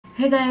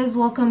Hey guys,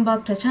 welcome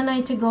back to channel.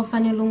 It's your girl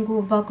Fanny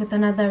Lungu, back with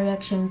another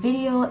reaction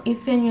video.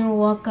 If you're new,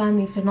 welcome.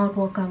 If you're not,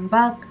 welcome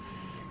back.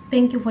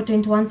 Thank you for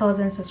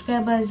 21,000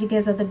 subscribers. You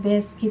guys are the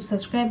best. Keep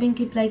subscribing,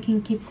 keep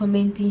liking, keep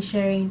commenting,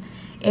 sharing.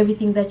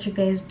 Everything that you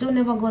guys do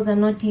never goes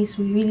unnoticed.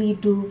 We really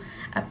do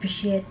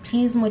appreciate.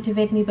 Please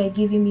motivate me by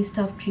giving me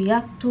stuff to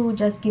react to.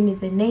 Just give me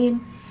the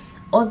name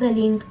or the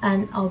link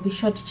and I'll be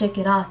sure to check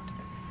it out.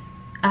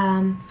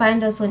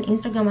 Find us on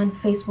Instagram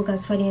and Facebook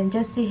as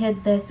Fanny&jessy.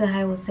 Head there, say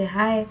hi, we'll say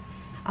hi.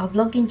 Our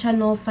vlogging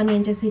channel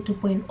Fanny&jessy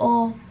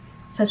 2.0.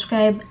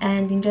 Subscribe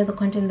and enjoy the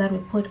content that we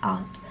put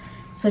out.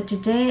 So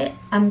today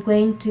I'm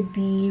going to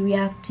be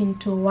reacting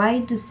to why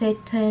do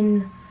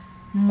certain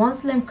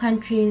Muslim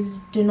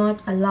countries do not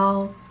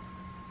allow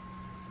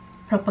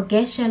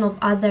propagation of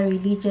other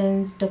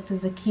religions. Dr.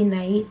 Zakir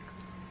Naik.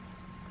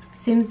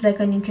 Seems like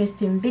an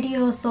interesting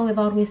video, so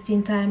without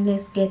wasting time,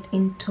 let's get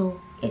into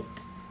it.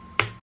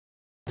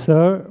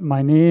 Sir,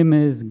 my name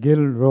is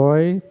Gil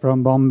Roy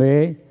from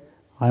Bombay.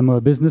 I'm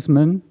a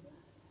businessman,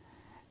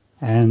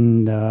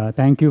 and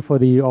thank you for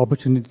the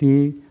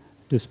opportunity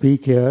to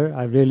speak here.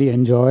 I really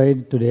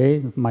enjoyed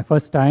today, my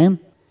first time.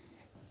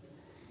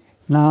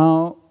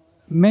 Now,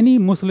 many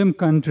Muslim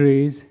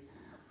countries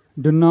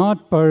do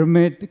not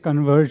permit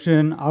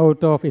conversion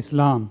out of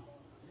Islam.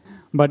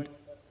 But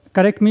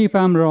correct me if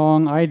I'm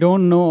wrong, I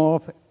don't know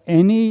of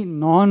any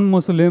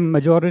non-Muslim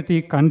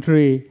majority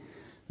country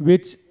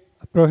which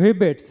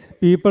prohibits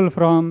people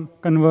from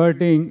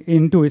converting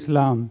into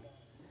Islam.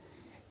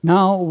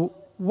 Now,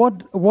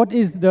 what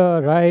is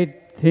the right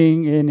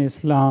thing in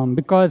Islam?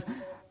 Because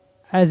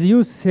as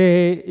you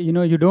say,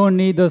 you don't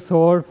need the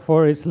sword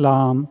for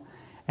Islam,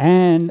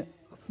 and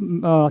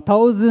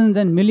thousands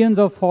and millions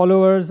of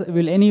followers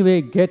will anyway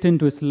get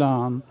into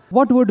Islam.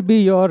 What would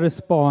be your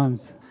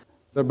response?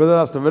 The brother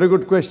asked a very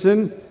good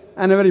question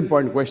and a very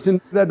important question,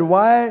 that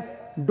why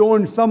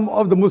don't some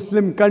of the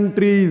Muslim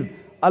countries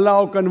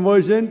allow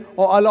conversion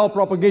or allow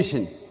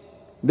propagation?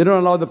 They don't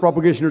allow the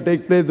propagation to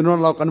take place, they don't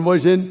allow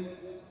conversion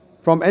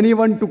from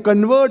anyone to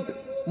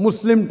convert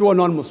Muslim to a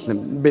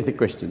non-Muslim. Basic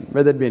question,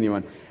 whether it be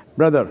anyone.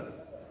 Brother,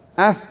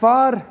 as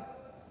far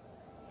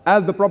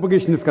as the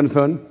propagation is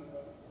concerned,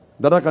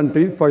 there are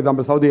countries, for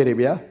example Saudi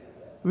Arabia,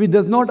 which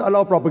does not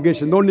allow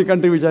propagation. The only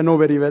country which I know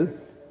very well,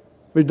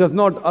 which does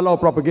not allow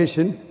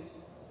propagation,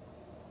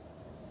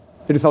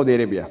 it is Saudi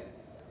Arabia.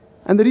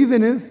 And the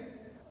reason is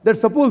that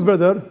suppose,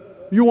 brother,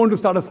 you want to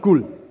start a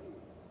school.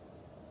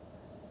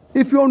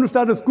 If you want to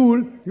start a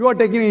school, you are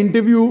taking an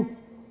interview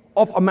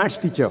of a maths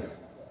teacher.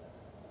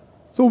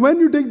 So when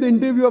you take the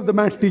interview of the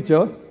maths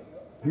teacher,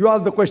 you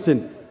ask the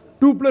question,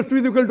 2 plus 2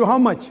 is equal to how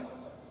much?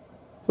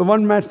 So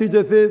one maths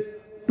teacher says,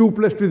 2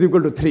 plus 2 is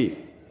equal to 3.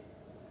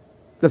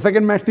 The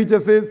second maths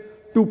teacher says,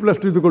 2 plus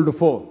 2 is equal to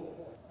 4.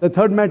 The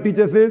third maths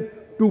teacher says,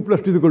 2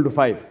 plus 2 is equal to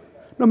 5.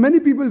 Now many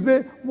people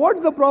say,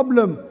 what's the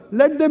problem?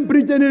 Let them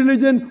preach any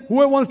religion.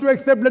 Whoever wants to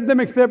accept, let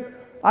them accept.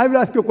 I will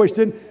ask you a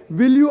question.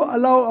 Will you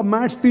allow a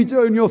maths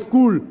teacher in your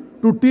school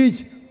to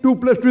teach 2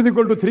 plus 2 is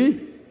equal to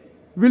 3?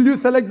 Will you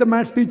select the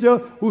maths teacher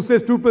who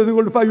says 2 plus 2 is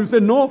equal to 5? You say,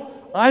 no,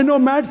 I know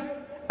maths.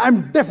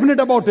 I'm definite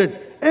about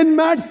it. In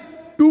maths,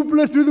 2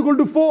 plus 2 is equal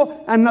to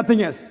 4 and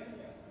nothing else.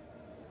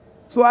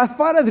 So as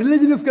far as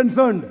religion is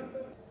concerned,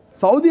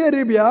 Saudi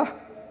Arabia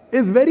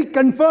is very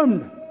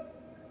confirmed.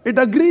 It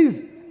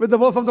agrees with the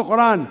verse of the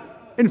Quran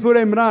in Surah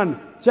Imran,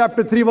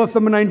 chapter 3, verse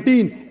number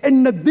 19.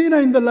 Inna dina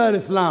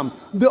indallah Islam.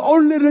 The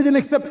only religion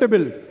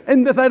acceptable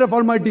in the sight of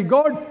Almighty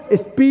God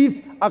is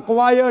peace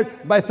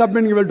acquired by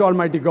submitting will to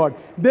Almighty God.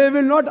 They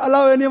will not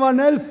allow anyone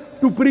else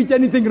to preach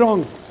anything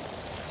wrong.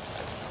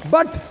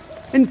 But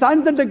in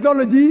science and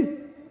technology,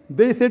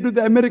 they say to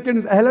the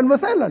Americans, ahlan wa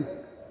sahlan,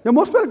 you're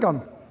most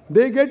welcome.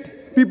 They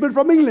get people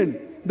from England.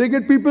 They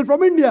get people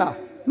from India.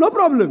 No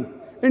problem.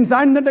 In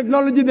science and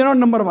technology, they're not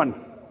number one.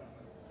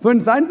 So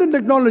in science and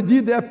technology,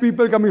 they have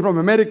people coming from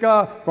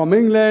America, from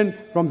England,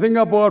 from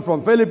Singapore,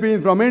 from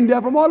Philippines, from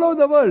India, from all over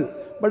the world.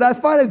 But as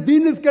far as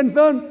deen is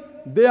concerned,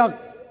 they are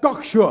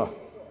cocksure.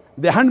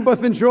 They're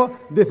 100% sure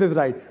this is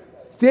right.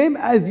 Same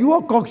as you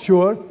are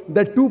cocksure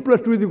that 2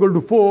 plus 2 is equal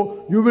to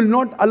 4, you will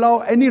not allow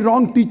any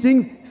wrong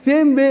teachings.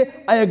 Same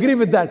way, I agree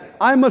with that.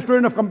 I am a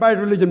student of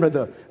comparative religion,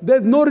 brother.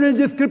 There's no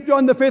religious scripture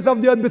on the face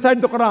of the earth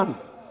besides the Quran,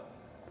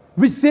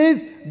 which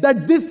says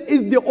that this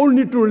is the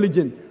only true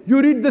religion.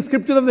 You read the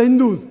scriptures of the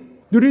Hindus,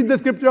 you read the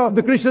scripture of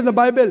the Christians, the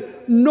Bible.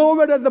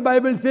 Nowhere does the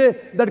Bible say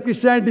that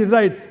Christianity is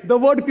right. The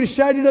word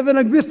Christianity doesn't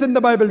exist in the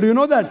Bible. Do you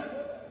know that?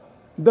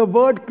 The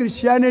word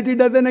Christianity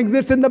doesn't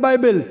exist in the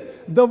Bible.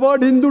 The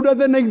word Hindu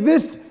doesn't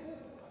exist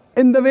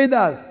in the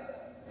Vedas.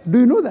 Do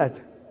you know that?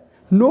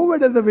 Nowhere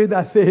does the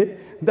Vedas say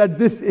that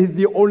this is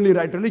the only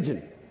right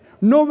religion.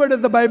 Nowhere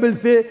does the Bible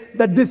say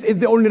that this is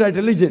the only right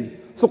religion.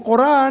 So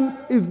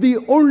Quran is the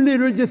only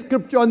religious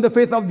scripture on the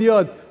face of the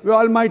earth where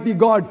Almighty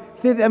God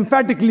says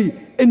emphatically,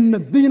 Inna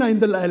dina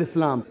indallah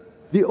Islam.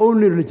 The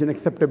only religion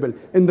acceptable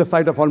in the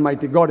sight of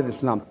Almighty God is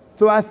Islam.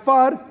 So as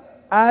far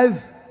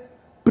as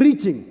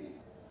preaching,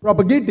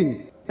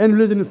 propagating any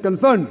religion is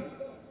concerned,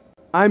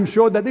 I am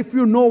sure that if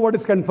you know what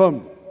is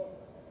confirmed,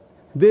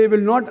 They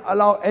will not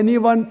allow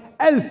anyone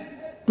else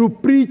to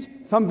preach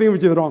something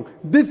which is wrong.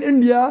 This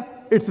India,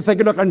 it's a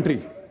secular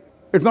country.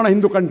 It's not a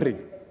Hindu country.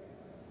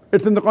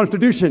 It's in the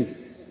constitution.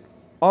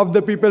 Of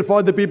the people,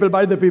 for the people,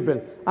 by the people.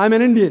 I'm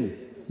an Indian.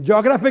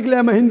 Geographically,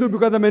 I'm a Hindu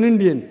because I'm an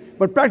Indian.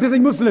 But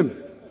practicing Muslim.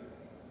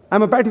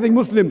 I'm a practicing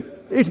Muslim.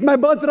 It's my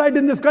birthright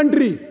in this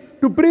country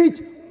to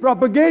preach,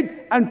 propagate,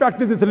 and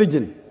practice this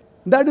religion.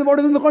 That is what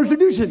is in the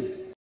constitution.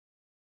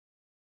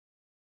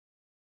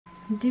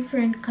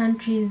 Different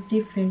countries,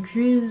 different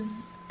rules,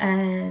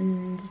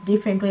 and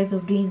different ways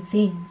of doing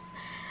things.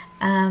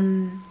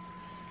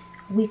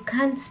 We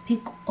can't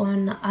speak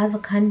on other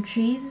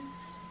countries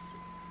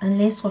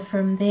unless we're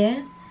from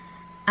there,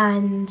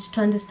 and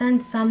to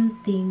understand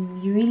something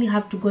you really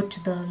have to go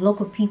to the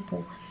local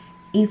people.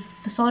 If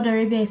Saudi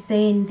Arabia is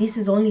saying this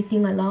is the only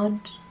thing allowed,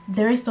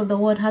 the rest of the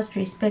world has to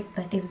respect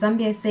that. If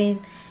Zambia is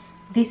saying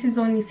this is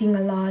the only thing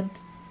allowed,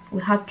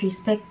 we have to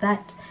respect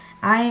that.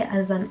 I,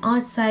 as an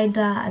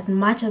outsider, as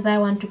much as I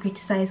want to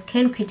criticize,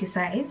 can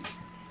criticize,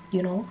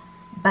 you know,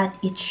 but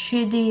it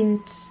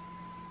shouldn't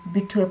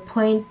be to a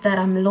point that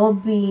I'm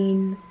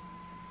lobbying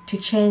to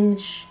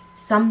change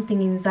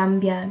something in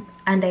Zambia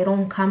and I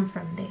don't come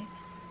from there,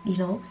 you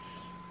know,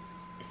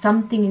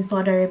 something in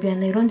Saudi Arabia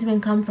and I don't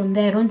even come from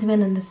there, I don't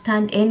even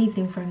understand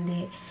anything from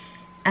there.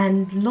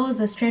 And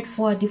laws are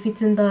straightforward. If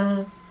it's in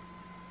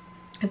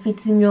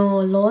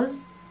your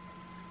laws,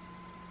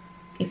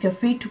 if you're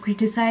free to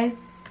criticize,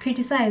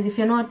 if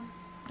you're not,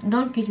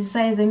 don't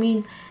criticize. I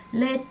mean,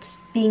 let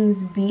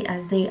things be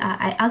as they are.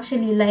 I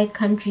actually like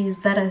countries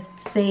that are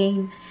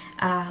saying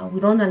we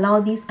don't allow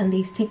this and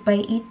they stick by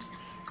it.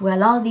 We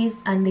allow this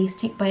and they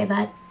stick by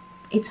that.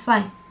 It's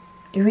fine.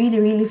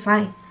 Really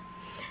fine.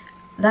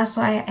 That's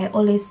why I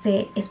always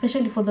say,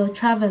 especially for the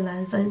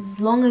travelers, as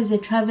long as you're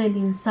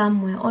traveling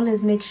somewhere,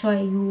 always make sure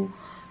you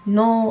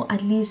know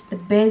at least the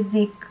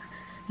basic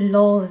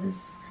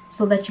laws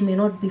so that you may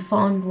not be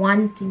found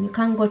wanting. You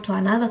can't go to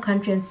another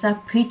country and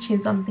start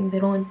preaching something they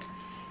don't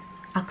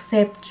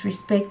accept,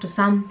 respect, or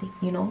something,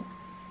 you know.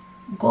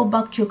 Go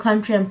back to your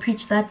country and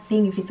preach that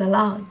thing if it's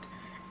allowed,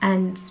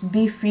 and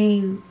be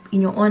free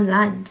in your own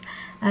land.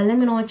 Let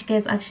me know what you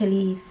guys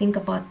actually think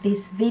about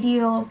this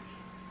video.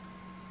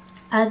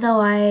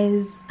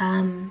 Otherwise,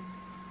 I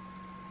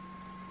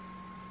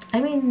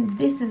mean,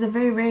 this is a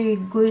very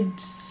good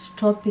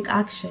topic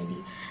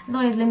actually.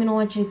 Otherwise, let me know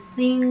what you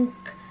think.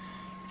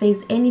 If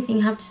there's anything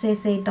you have to say,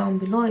 say it down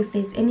below. If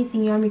there's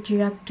anything you want me to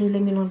react to,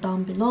 let me know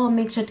down below.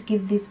 Make sure to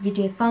give this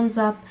video a thumbs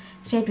up,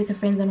 share it with your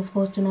friends, and of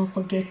course do not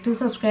forget to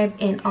subscribe,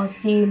 and I'll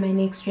see you in my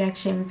next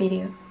reaction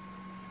video.